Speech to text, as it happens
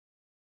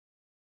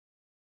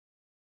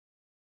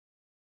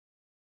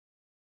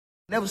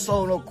Never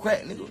sold no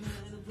crack, nigga.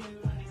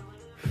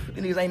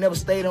 These niggas ain't never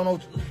stayed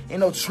on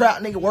no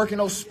trap, nigga, working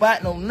no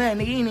spot, no nothing.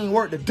 Nigga, he ain't even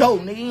worked the dough,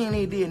 nigga. He ain't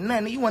even did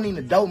nothing. Nigga, you wasn't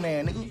even the dough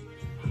man, nigga.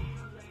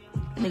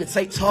 Nigga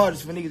take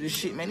charges for niggas and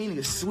shit, man. These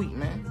niggas sweet,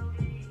 man.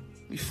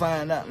 We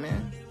find out,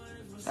 man.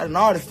 I done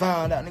already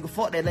found out, nigga.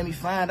 Fuck that, let me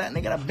find out,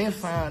 nigga. I been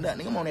found out,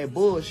 nigga. I'm on that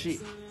bullshit,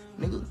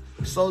 nigga.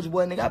 Soulja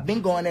Boy, nigga. I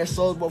been going that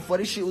Soulja Boy before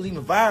this shit was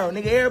even viral,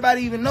 nigga.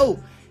 Everybody even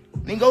know.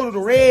 Nigga, go to the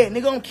Red,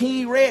 nigga, on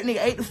King Red,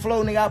 nigga, ate the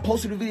flow, nigga. I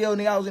posted the video,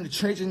 nigga. I was in the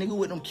trenches, nigga,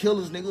 with them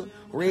killers, nigga.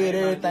 Red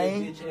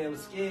everything. Bitch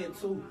was scared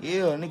too.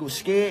 Yeah, nigga was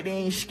scared. They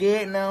ain't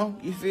scared now.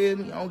 You feel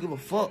me? I don't give a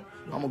fuck.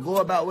 I'ma go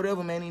about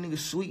whatever, man. These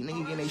niggas sweet, nigga,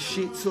 getting their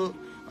shit took.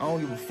 I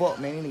don't give a fuck,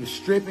 man. These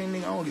niggas stripping,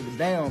 nigga. I don't give a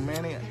damn,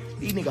 man.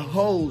 These nigga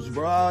hoes,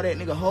 bro. All that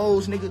nigga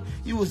hoes, nigga.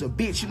 You was a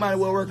bitch. You might as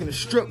well work in a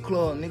strip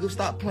club, nigga.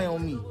 Stop playing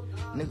with me,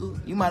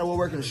 nigga. You might as well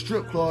work in a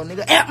strip club,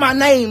 nigga. At my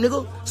name,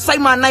 nigga. Say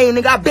my name,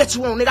 nigga. I bet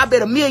you won't, nigga. I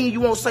bet $1 million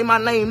you won't say my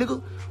name,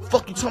 nigga.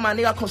 Fuck you talking about,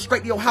 nigga. I come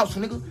straight to your house,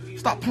 nigga.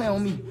 Stop playing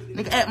with me,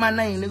 nigga. At my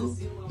name,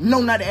 nigga.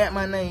 Know not to at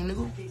my name,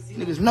 nigga.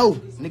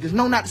 Niggas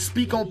know not to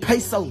speak on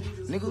peso,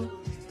 nigga.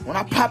 When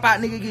I pop out,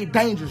 nigga, it get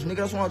dangerous, nigga.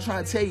 That's what I'm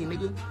trying to tell you,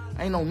 nigga.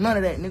 I ain't know none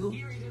of that,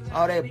 nigga.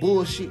 All that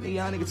bullshit, nigga.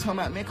 Y'all niggas talking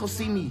about, man, come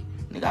see me.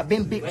 Nigga, I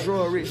been big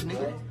drug rich,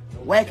 nigga.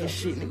 Whacking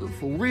shit, nigga.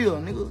 For real,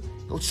 nigga.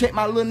 Go check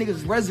my little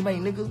nigga's resume,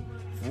 nigga.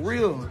 For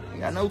real. Ain't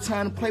got no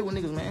time to play with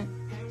niggas, man.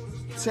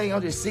 I tell you,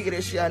 I'm just sick of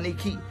that shit. I need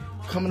to keep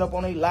coming up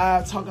on they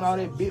live, talking all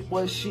that big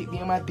boy shit,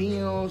 being my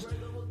DMs,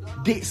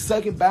 dick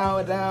sucking,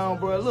 bowing down,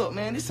 bro. Look,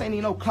 man, this ain't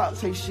even no clout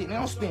take shit,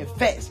 nigga. I'm spitting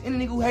facts.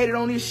 Any nigga who hated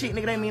on this shit,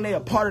 nigga, that mean they a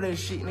part of that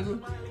shit,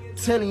 nigga.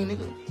 Telling you,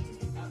 nigga.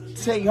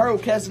 Tell you, heard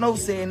what Casanova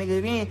said,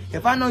 nigga.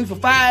 If I know you for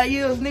 5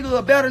 years, nigga,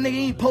 or better, nigga,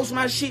 ain't post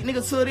my shit,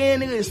 nigga, till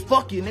then, nigga, it's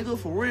fuck you, nigga,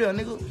 for real,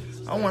 nigga.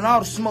 I want all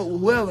the smoke with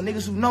whoever,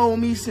 niggas who know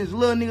me since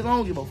little niggas, I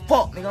don't give a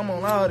fuck, nigga. I'm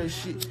on all this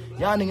shit.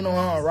 Y'all nigga know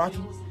how I'm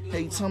rocking.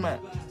 Hey, you talking about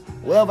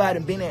wherever I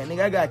done been at,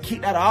 nigga. I got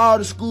kicked out of all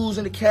the schools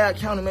in the Cal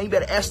County, man. You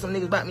better ask them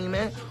niggas about me,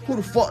 man. Who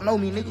the fuck know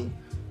me, nigga?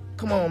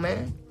 Come on,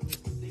 man.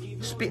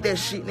 Spit that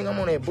shit, nigga. I'm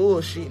on that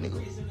bullshit,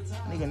 nigga.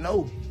 Nigga,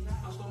 no.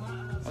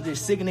 I'm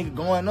just sick of nigga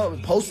going up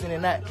and posting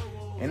and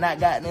not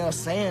goddamn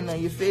saying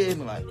nothing, you feel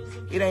me? Like,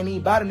 it ain't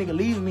even about a nigga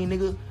leaving me,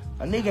 nigga.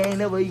 A nigga ain't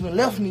never even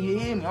left me, you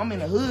hear me? I'm in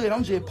the hood,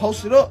 I'm just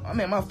posted up. I'm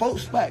at my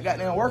folks' spot,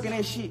 goddamn working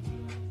that shit.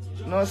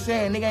 You know what I'm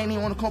saying? Nigga ain't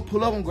even want to come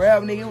pull up and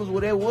grab a nigga. It was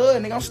what it was,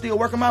 nigga. I'm still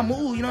working my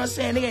move, you know what I'm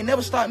saying? Nigga ain't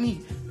never stopped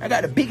me. I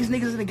got the biggest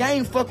niggas in the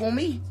game fuck on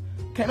me.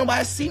 Can't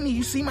nobody see me.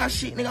 You see my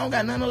shit, nigga. I don't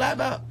got nothing to lie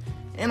about.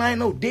 And I ain't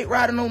no dick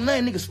riding on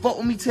nothing. Niggas fuck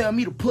with me, tell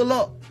me to pull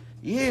up.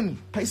 You hear me?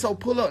 Peso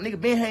pull up.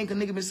 Nigga been hanging,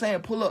 nigga been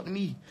saying pull up to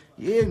me.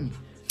 You hear me?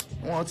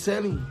 I want to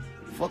tell you.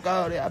 Fuck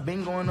all that. I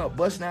been going up,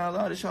 busting out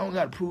all this shit. I don't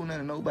got to prove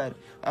nothing to nobody.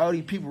 All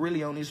these people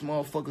really on this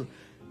motherfucker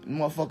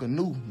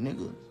new,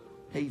 nigga.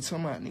 Hey, you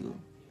talking about, nigga?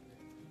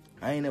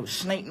 I ain't never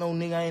snaked no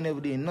nigga. I ain't never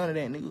did none of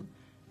that, nigga.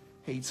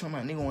 Hey, you talking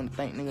about, nigga, want to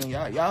think,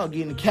 nigga, y'all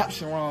getting the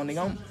caption wrong,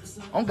 nigga.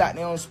 I'm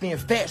goddamn spitting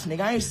facts,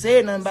 nigga. I ain't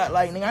said nothing about,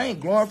 like, nigga, I ain't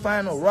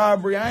glorifying no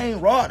robbery. I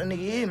ain't robbed a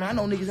nigga, yeah, man. I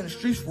know niggas in the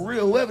streets for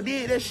real. Whoever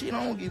did that shit,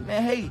 I don't give,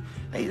 man, hey,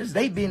 this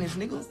they business,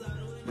 nigga.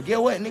 But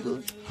get what,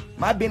 nigga?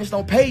 My business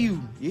don't pay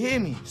you. You hear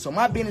me? So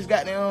my business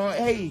goddamn,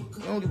 hey,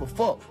 you don't give a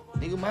fuck.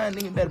 Nigga, my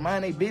nigga better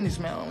mind they business,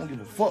 man. I don't give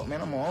a fuck,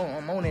 man. I'm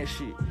on that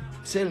shit.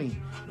 I'm telling you.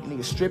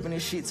 Niggas stripping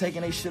this shit,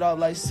 taking their shit off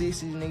like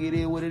sissies, nigga, it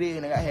is what it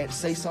is. Nigga, I had to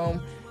say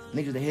something.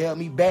 Niggas that held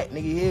me back,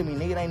 nigga, you hear me?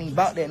 Nigga, it ain't even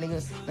about that,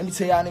 nigga. Let me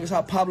tell y'all niggas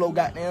how Pablo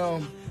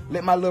goddamn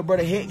let my little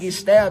brother head get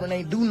stabbed and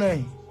ain't do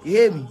nothing. You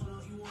hear me?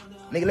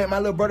 Nigga let my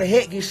little brother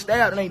head get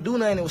stabbed and ain't do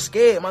nothing and was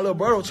scared. My little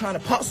brother was trying to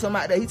pop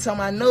something out there. He told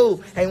me I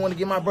know. I ain't want to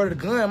give my brother the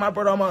gun. My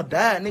brother almost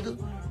died, nigga.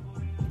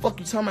 Fuck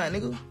you talking about,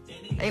 nigga?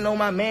 Ain't no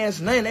my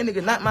man's nothing. That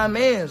nigga not my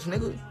man's,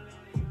 nigga.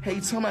 Hey,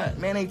 you talking about,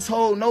 man, ain't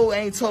told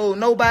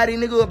nobody,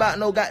 nigga, about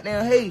no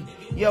goddamn, hey,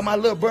 yeah, my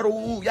little brother,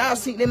 ooh, y'all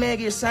seen that man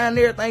get signed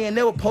and everything and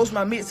never post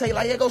my mixtape,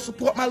 like, yeah, go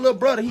support my little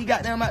brother. He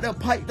got them out there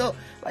piped up.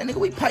 Like, nigga,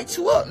 we piped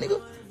you up, nigga.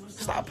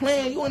 Stop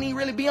playing. You wouldn't even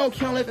really be on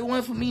camera if it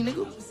wasn't for me,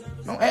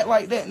 nigga. Don't act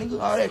like that,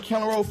 nigga. All that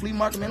County Road flea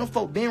market, man, them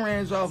folk been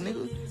ran off,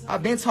 nigga. I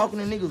been talking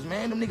to niggas,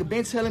 man. Them niggas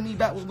been telling me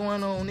about what's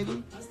going on,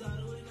 nigga.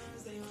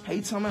 Hey,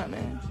 you talking about,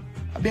 man?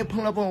 I been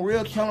pulling up on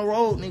real County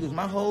Road niggas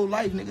my whole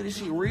life, nigga. This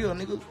shit real,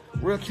 nigga.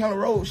 Real County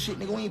Road shit,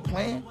 nigga. We ain't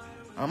playing.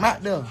 I'm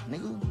out there,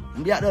 nigga. I'm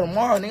gonna be out there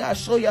tomorrow, nigga. I'll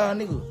show y'all,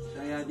 nigga.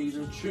 Show y'all niggas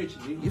them trenches,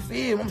 nigga. You feel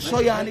me? I'm gonna show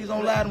y'all niggas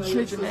on live them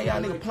trenches, man.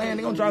 Y'all niggas playing,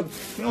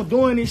 nigga. They gonna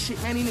doing this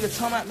shit, man. These niggas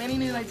talking about, man. These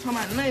niggas ain't talking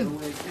about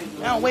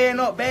nothing. Y'all wearing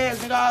up bags,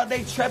 nigga, all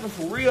day trapping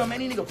for real, man.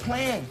 These niggas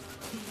playing.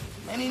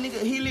 Man, these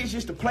niggas, he lives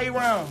just the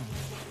playground.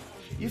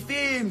 You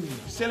feel me?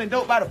 Selling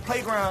dope by the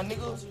playground,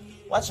 nigga.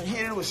 Watching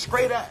hit it with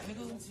straight out, nigga.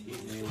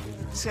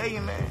 Tell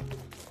you, man.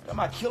 Got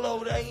my killer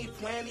over there, he ain't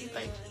playing. You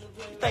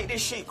think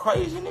this shit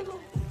crazy, nigga?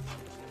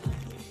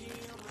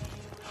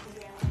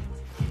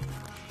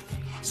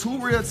 Too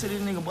real to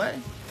this nigga, boy.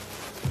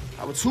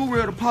 I was too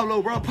real to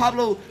Pablo, bro.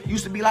 Pablo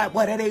used to be like,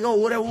 boy, there they go,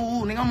 whatever,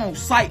 nigga, I'm on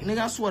sight, nigga,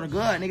 I swear to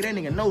God, nigga, that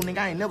nigga know, nigga,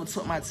 I ain't never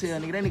tuck my tail,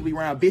 nigga, that nigga be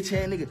around bitch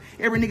ass, nigga.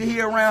 Every nigga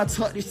here around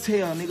tuck this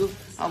tail, nigga.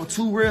 I was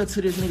too real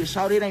to this nigga,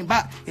 shout. It ain't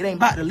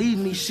about to leave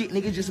me shit,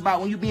 nigga. Just about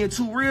when you being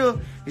too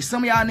real. And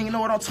some of y'all nigga know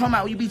what I'm talking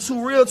about. When you be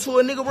too real to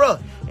a nigga, bro.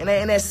 And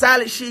that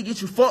solid shit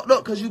get you fucked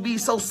up because you be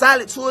so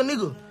solid to a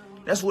nigga.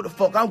 That's what the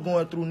fuck I'm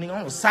going through, nigga.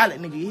 I'm a solid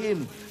nigga, you hear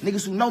me?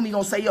 Niggas who know me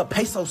gonna say, yo,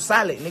 peso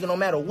solid, nigga, no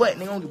matter what.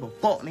 Nigga, I don't give a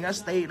fuck, nigga. I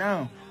stayed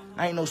down.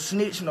 I ain't no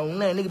snitch, no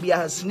nothing. Nigga be out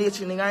here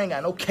snitching, nigga. I ain't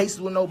got no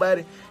cases with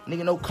nobody.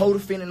 Nigga, no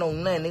co-defendant, no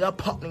nothing. Nigga, I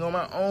pop nigga on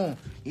my own.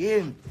 You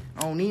hear me?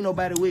 I don't need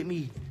nobody with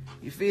me.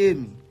 You feel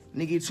me?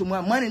 Nigga get too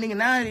much money, nigga,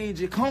 nowadays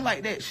just come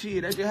like that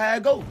shit. That's just how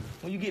it go.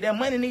 When you get that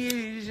money,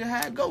 nigga, it's just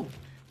how it go.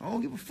 I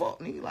don't give a fuck,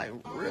 nigga. Like,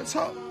 real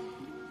talk.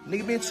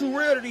 Nigga been too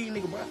real to these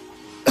niggas, bro.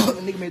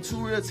 Nigga been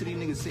too real to these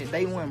niggas since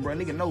day one, bro.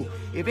 Nigga know.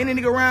 If any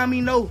nigga around me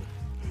know,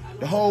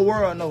 the whole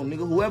world know.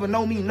 Nigga, whoever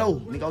know me know.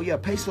 Nigga, oh yeah,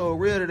 peso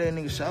real to that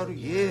nigga, shout it.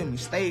 Yeah, me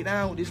stay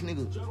down with this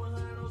nigga.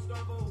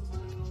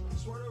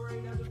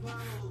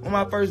 When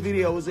my first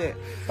video was at?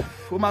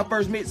 What my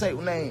first mixtape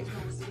was named?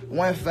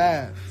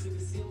 1-5.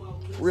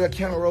 Real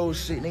camera roll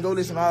shit. Nigga, go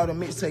listen to all the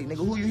mixtape. Nigga,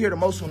 who you hear the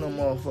most on them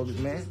motherfuckers,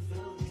 man?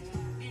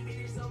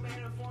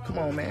 Come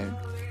on, man.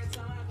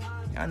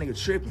 Y'all nigga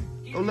tripping.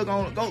 Go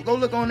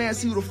look on there and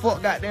see who the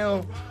fuck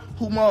goddamn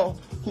who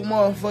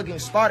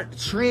motherfucking started the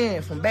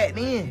trend from back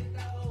then.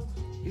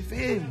 You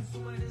feel me?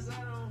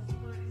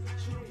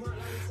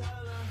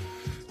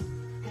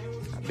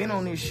 I been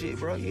on this shit,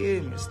 bro.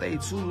 Yeah, man. Stay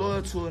too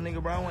loyal to a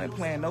nigga, bro. I ain't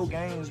playing no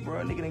games,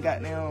 bro. Nigga done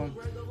goddamn.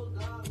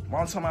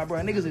 I'm talking about, bro.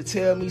 Niggas will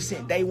tell me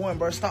since day one,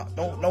 bro. Stop.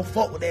 Don't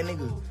fuck with that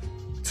nigga.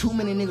 Too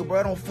many nigga,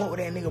 bro. Don't fuck with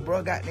that nigga,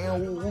 bro.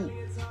 Goddamn woo woo.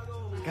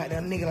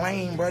 Goddamn nigga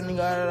lame, bro.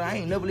 Nigga, I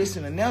ain't never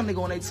listened to them nigga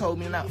when they told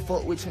me not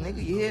fuck with you, nigga.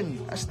 You hear me?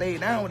 I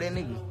stayed down with that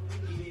nigga.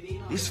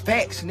 This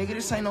facts, nigga.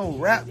 This ain't no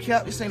rap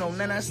cap. This ain't no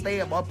nothing I stay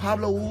up. Boy,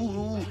 Pablo,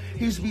 ooh.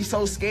 He used to be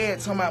so scared.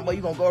 Talking about, boy,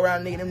 you gonna go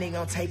around, nigga. Them niggas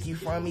gonna take you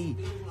from me.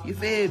 You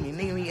feel me?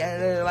 Nigga,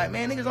 me like,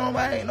 man,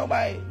 niggas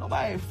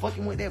nobody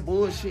fucking with that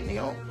bullshit,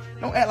 nigga.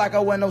 Don't act like I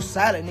wasn't no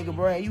solid, nigga,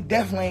 bro. You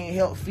definitely ain't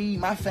helped feed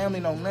my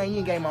family no nothing. You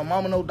ain't gave my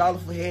mama no dollar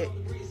for head.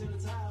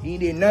 You ain't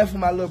did nothing for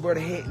my little brother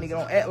head, nigga.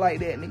 Don't act like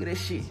that,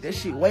 nigga. That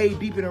shit way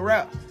deeper than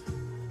rap.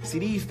 See,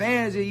 these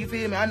fans, you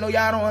feel me? I know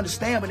y'all don't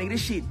understand, but nigga,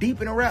 this shit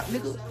deeper than rap,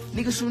 nigga.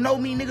 Niggas who know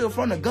me, nigga,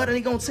 from the gutter,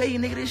 they gonna tell you,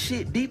 nigga, this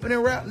shit deeper than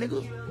rap,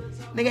 nigga.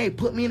 Nigga ain't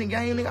put me in the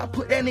game, nigga. I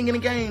put that nigga in the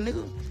game,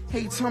 nigga.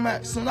 Hey, talking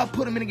about, as soon as I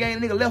put him in the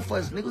game, nigga left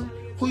us, nigga.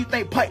 Who you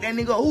think piped that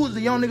nigga? Who was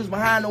the young niggas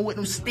behind them with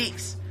them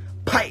sticks?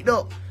 Piped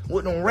up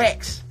with them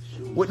racks,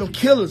 with them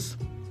killers,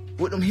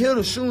 with them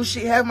hitters, shooting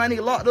shit, having my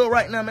nigga locked up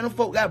right now, man. Them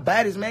folk got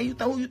bodies, man.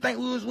 Who you think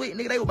we was with,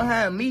 nigga? They were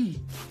behind me,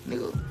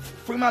 nigga.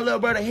 Free my little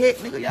brother heck,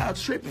 nigga. Y'all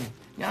tripping.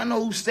 Y'all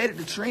know who started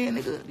the trend,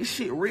 nigga. This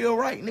shit real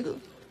right, nigga.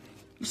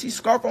 You see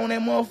Scarf on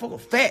that motherfucker,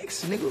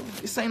 facts, nigga.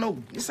 This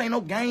ain't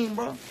no game,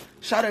 bro.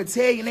 Shout out to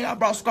tell you, nigga, I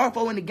brought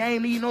Scarfo in the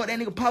game, nigga. You know what that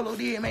nigga Pablo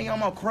did, man?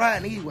 Y'all all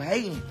crying, nigga. He was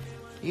hating.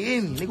 You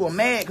hear me? Nigga was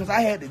mad because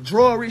I had to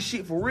draw this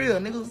shit for real,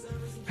 nigga.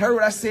 Heard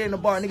what I said in the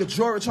bar, nigga.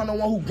 George, I'm the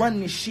one who running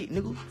this shit,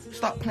 nigga.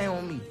 Stop playing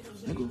with me,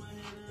 nigga.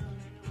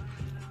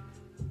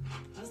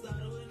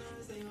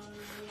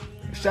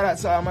 Shout out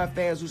to all my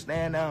fans who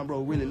stand down,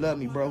 bro. Really love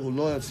me, bro. Who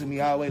loyal to me,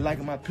 always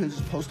liking my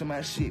pictures, posting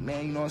my shit,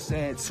 man. You know what I'm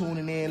saying?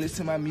 Tuning in,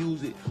 listening to my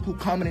music. Who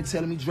commenting,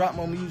 telling me drop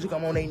my music.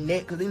 I'm on their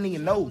neck, because they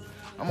niggas know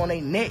I'm on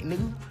their neck,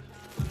 nigga.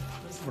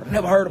 Would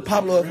never heard of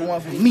Pablo if it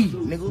wasn't for me,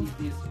 nigga.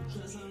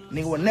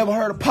 Nigga would never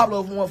heard of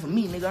Pablo if it wasn't for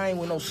me, nigga. I ain't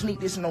with no sneak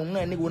this and no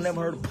nothing. Nigga would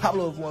never heard of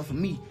Pablo if it wasn't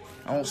for me.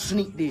 I don't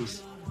sneak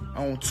this.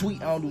 I don't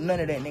tweet. I don't do none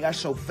of that, nigga. I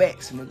show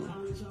facts,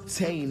 nigga.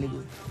 Tell you,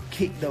 nigga.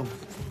 Kick though.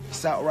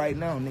 It's out right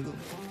now, nigga.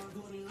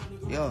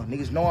 Yeah,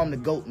 niggas know I'm the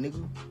GOAT,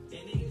 nigga.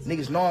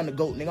 Niggas know I'm the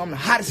GOAT, nigga. I'm the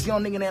hottest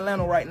young nigga in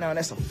Atlanta right now.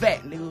 That's a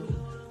fact, nigga.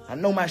 I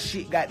know my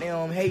shit,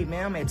 goddamn. Hey,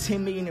 man, I'm at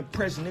 10 million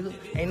impressions, nigga.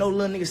 Ain't no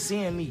little nigga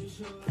seeing me.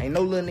 Ain't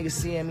no little nigga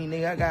seeing me,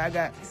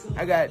 nigga.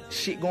 I got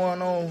shit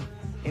going on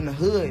in the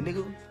hood,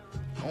 nigga.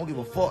 I don't give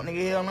a fuck,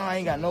 nigga. Hell no, I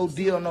ain't got no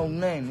deal, no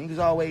nothing. Niggas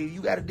always,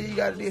 you got a deal.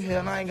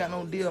 Hell no, I ain't got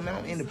no deal, man.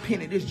 I'm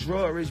independent. This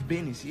drug-rich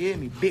business, you hear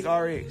me? Big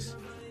RX.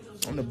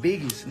 I'm the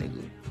biggest,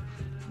 nigga.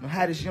 I'm the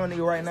hottest young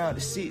nigga right now at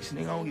the 6,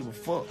 nigga. I don't give a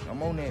fuck.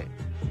 I'm on that.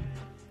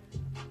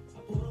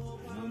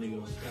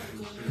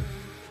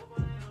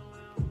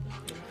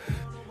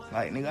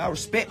 Like, nigga, I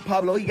respect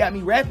Pablo. He got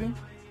me rapping.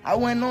 I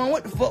wasn't knowing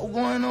what the fuck was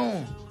going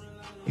on.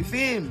 You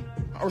feel me?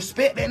 I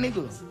respect that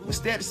nigga. But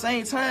still at the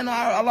same time,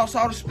 I lost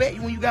all respect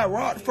when you got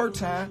robbed the first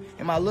time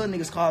and my little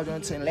niggas called you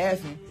and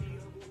laughing.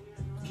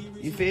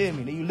 You feel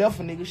me? Then you left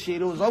a nigga,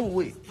 shit, it was over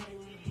with.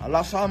 I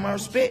lost all my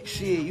respect,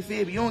 shit. You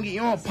feel me? You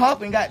don't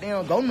pop and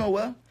goddamn go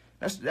nowhere.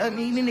 That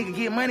mean these niggas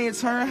get money and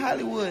turn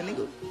Hollywood,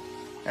 nigga.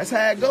 That's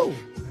how it go.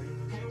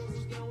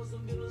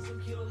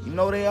 You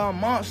know they are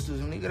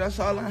monsters, nigga. That's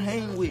all I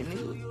hang with,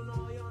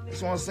 nigga.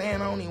 That's what I'm saying.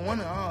 I don't even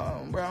want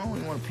to, bro. I don't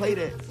even want to play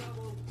that.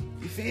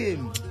 You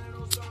feel me?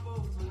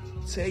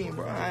 Tell you,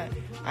 bro. I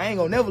ain't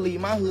gonna never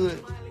leave my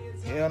hood.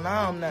 Hell no,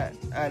 I'm not.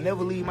 I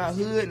never leave my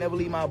hood, never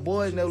leave my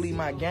boys, never leave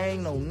my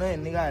gang, no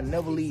nothing, nigga. I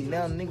never leave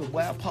nothing, nigga. Boy,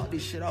 I popped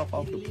this shit off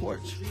the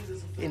porch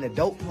in the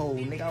dope hole,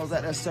 nigga. I was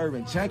out there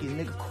serving junkies,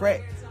 nigga,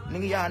 crack.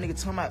 Nigga, y'all nigga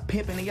talking about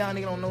pimping, nigga. Y'all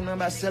nigga don't know nothing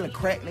about selling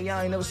crack, nigga.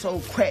 Y'all ain't never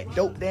sold crack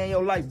dope day in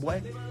your life,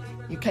 boy.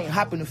 You can't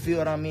hop in the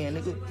field I'm in,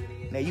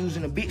 nigga. Now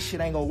using the bitch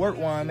shit ain't gonna work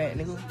where I'm at,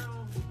 nigga.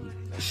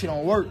 That shit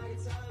don't work.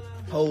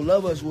 Whole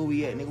love us where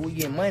we at, nigga. We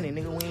get money,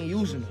 nigga. We ain't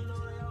using it.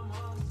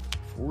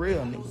 For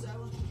real, nigga.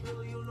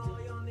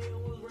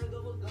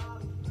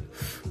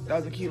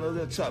 1,000 kilos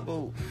of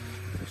chapo.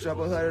 Strap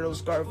 100 of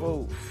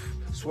scarfo.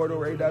 Swear to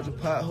ready dodge a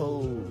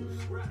potholes.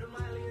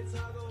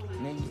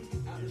 Nigga.